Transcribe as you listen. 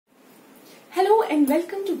Hello and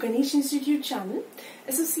welcome to Ganesh Institute channel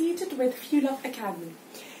associated with Fuel Up Academy.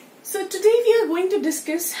 So today we are going to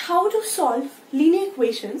discuss how to solve linear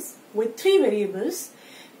equations with three variables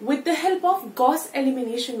with the help of Gauss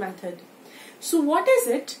elimination method. So what is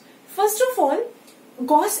it? First of all,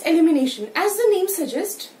 Gauss elimination. As the name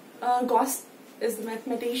suggests, Gauss is the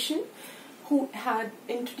mathematician who had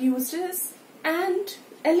introduced this, and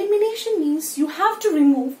elimination means you have to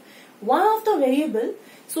remove one of the variable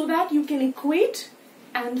so that you can equate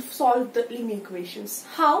and solve the linear equations.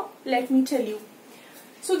 How? Let me tell you.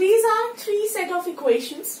 So these are three set of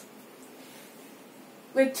equations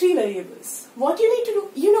with three variables. What you need to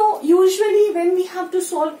do, usually when we have to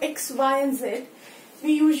solve x, y and z,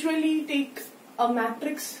 we usually take a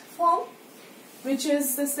matrix form, which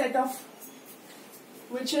is the set of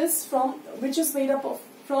which is made up of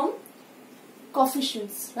from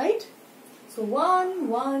coefficients, right? So 1,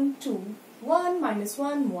 1, 2, 1 minus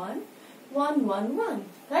 1, 1, 1, 1, 1,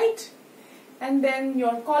 right? And then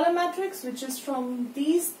your column matrix, which is from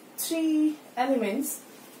these three elements,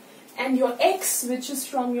 and your x, which is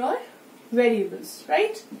from your variables,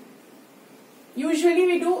 right? Usually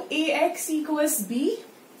we do ax equals b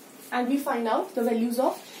and we find out the values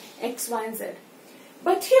of x, y and z.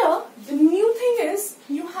 But here the new thing is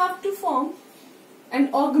you have to form an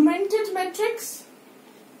augmented matrix,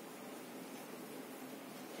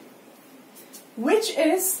 which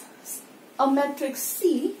is a matrix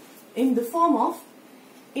C in the form of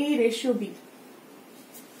A ratio B.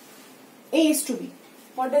 A is to B.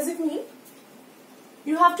 What does it mean?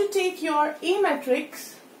 You have to take your A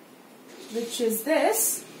matrix, which is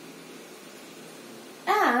this,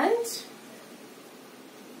 and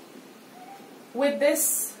with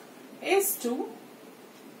this is 2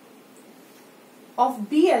 of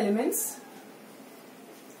B elements.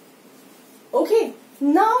 Okay.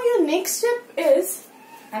 Now your next step is,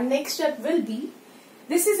 and next step will be,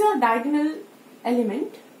 this is your diagonal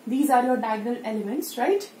element. These are your diagonal elements,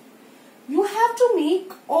 right? You have to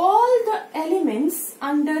make all the elements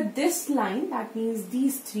under this line, that means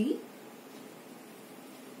these three,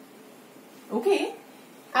 okay,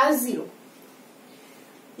 as 0.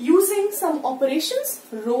 Using some operations,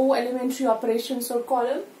 row elementary operations or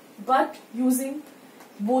column, but using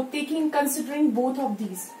both, considering both of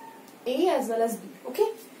these, A as well as B. Okay,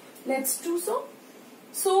 let's do so.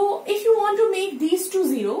 So if you want to make these two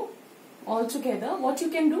 0 altogether, what you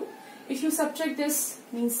can do, if you subtract this,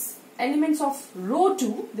 means elements of row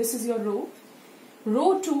 2, this is your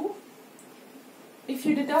row 2, if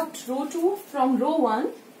you deduct row 2 from row 1,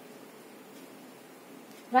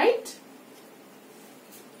 right?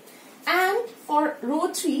 And for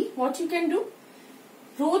row 3, what you can do,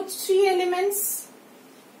 row 3 elements,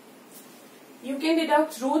 you can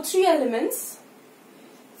deduct row 3 elements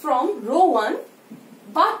from row 1,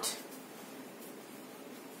 but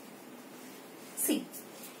see,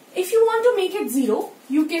 if you want to make it 0,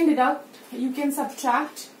 you can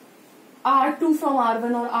subtract R2 from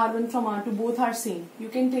R1 or R1 from R2, both are same. You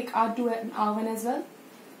can take R2 and R1 as well,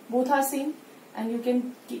 both are same, and you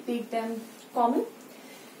can take them common.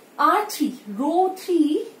 R3, row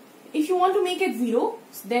 3, if you want to make it 0,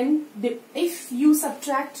 then if you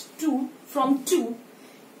subtract 2 from 2,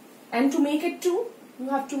 and to make it 2, you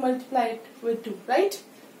have to multiply it with 2, right?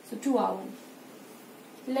 So 2R1.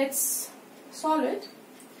 Let's solve it.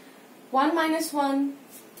 1 minus 1.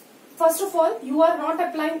 First of all, you are not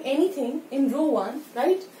applying anything in row 1,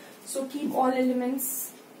 right? So keep all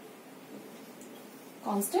elements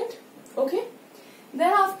constant, okay?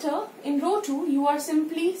 Thereafter, in row 2, you are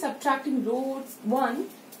simply subtracting row 1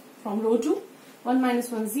 from row 2. 1 minus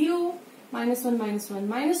 1, 0. Minus 1 minus 1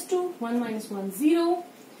 minus 2. 1 minus 1, 0.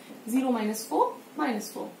 0 minus 4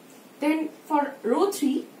 minus 4. Then for row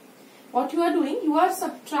 3, what you are doing, you are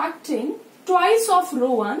subtracting twice of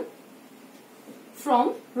row 1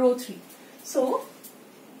 from row 3. So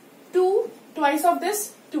 2 twice of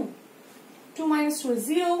this, 2. 2 minus 2 is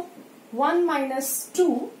 0. 1 minus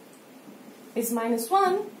 2 is minus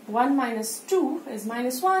 1. 1 minus 2 is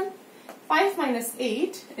minus 1. 5 minus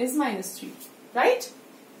 8 is minus 3. Right?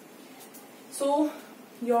 So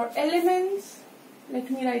your elements, let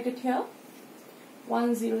me write it here.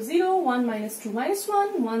 1, 0, 0, 1 minus 2 minus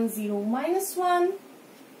 1, 1, 0 minus 1,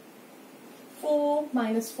 4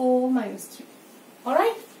 minus 4 minus 3.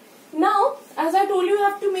 Alright? Now, as I told you, you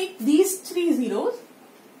have to make these three zeros.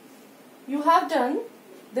 You have done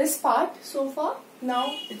this part so far.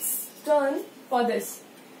 Now it's done for this.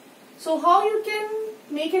 So how you can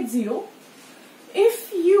make it 0?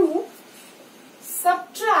 If you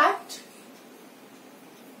subtract,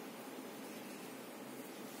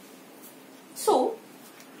 so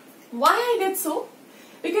why I did so?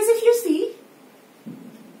 Because if you see,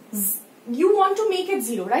 want to make it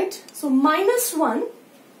 0, right? So minus 1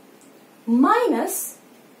 minus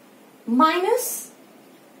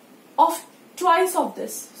of twice of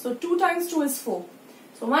this. So 2 times 2 is 4.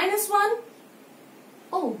 So minus 1.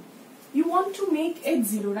 Oh, you want to make it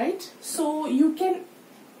 0, right? So you can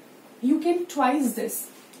twice this.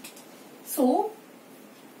 So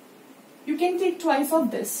you can take twice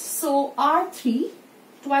of this. So R3,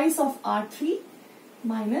 twice of R3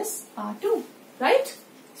 minus R2, right?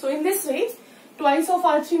 So in this way, twice of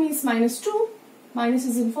R3 means minus 2. Minus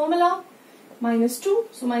is in formula. Minus 2.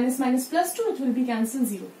 So minus minus plus 2, it will be cancelled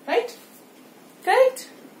 0, right? Correct?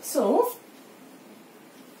 So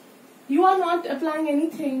you are not applying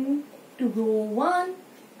anything to row 1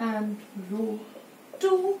 and row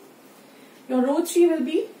 2. Your row 3 will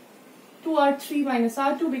be 2R3 minus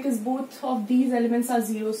R2 because both of these elements are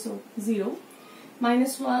 0, so 0.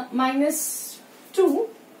 Minus 2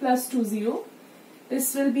 plus 2, 0.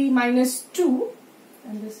 This will be minus 2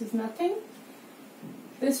 and this is nothing.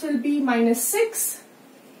 This will be minus 6.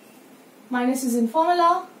 Minus is in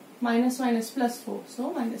formula. Minus minus plus 4,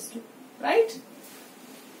 so minus 2, right?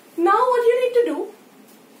 Now what you need to do,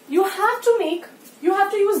 you have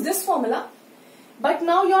to use this formula, but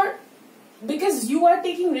now because you are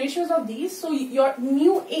taking ratios of these, so your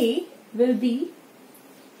mu A will be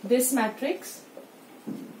this matrix.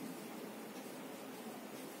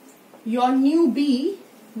 Your mu B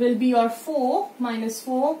will be your 4 minus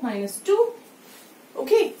 2.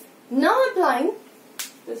 Okay, now applying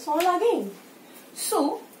this formula again.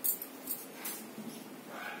 So,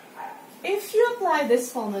 if you apply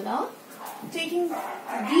this formula, taking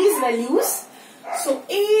these values, so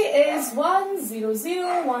A is 1, 0,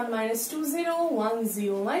 0, 1 minus 2, 0, 1,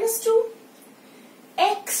 0 minus 2.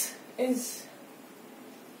 X is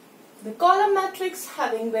the column matrix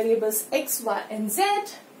having variables x, y and z.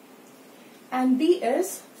 And B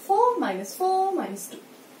is 4 minus 2,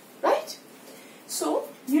 right? So,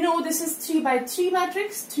 you know this is 3 by 3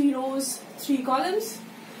 matrix, 3 rows, 3 columns.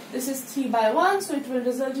 This is 3 by 1, so it will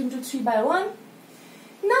result into 3 by 1.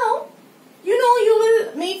 Now, you know you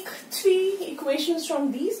will make 3 equations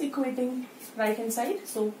from these equating right hand side.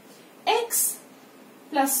 So, x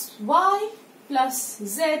plus y plus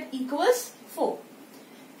z equals 4.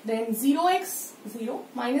 Then 0x, 0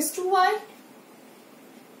 minus 2y.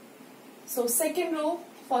 So, second row,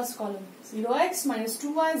 first column, 0x minus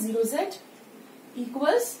 2y, 0z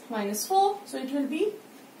equals minus 4. So, it will be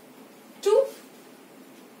 2.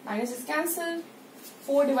 Minus is cancelled.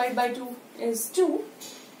 4 divided by 2 is 2.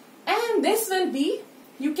 And this will be,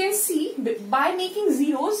 you can see by making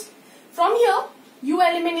zeros, from here you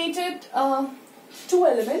eliminated 2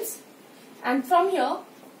 elements. And from here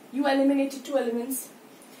you eliminated 2 elements.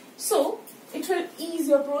 So, it will ease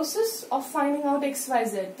your process of finding out x, y,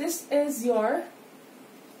 z. This is your,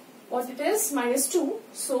 what it is, minus 2.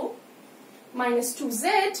 So, minus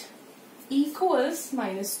 2z equals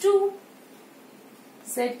minus 2.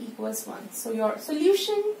 Z equals 1. So, your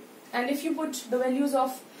solution, and if you put the values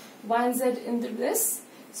of y and z into this,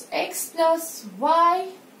 so x plus y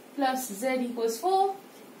plus z equals 4.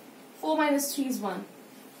 4 minus 3 is 1.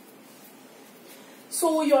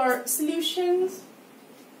 So, your solutions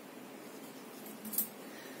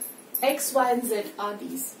x, y and z are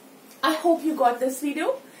these. I hope you got this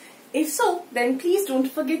video. If so, then please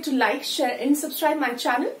don't forget to like, share and subscribe my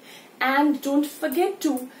channel. And don't forget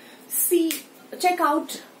to check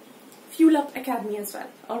out Fuel Up Academy as well.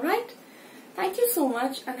 Alright? Thank you so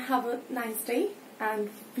much and have a nice day. And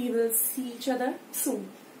we will see each other soon.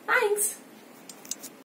 Thanks.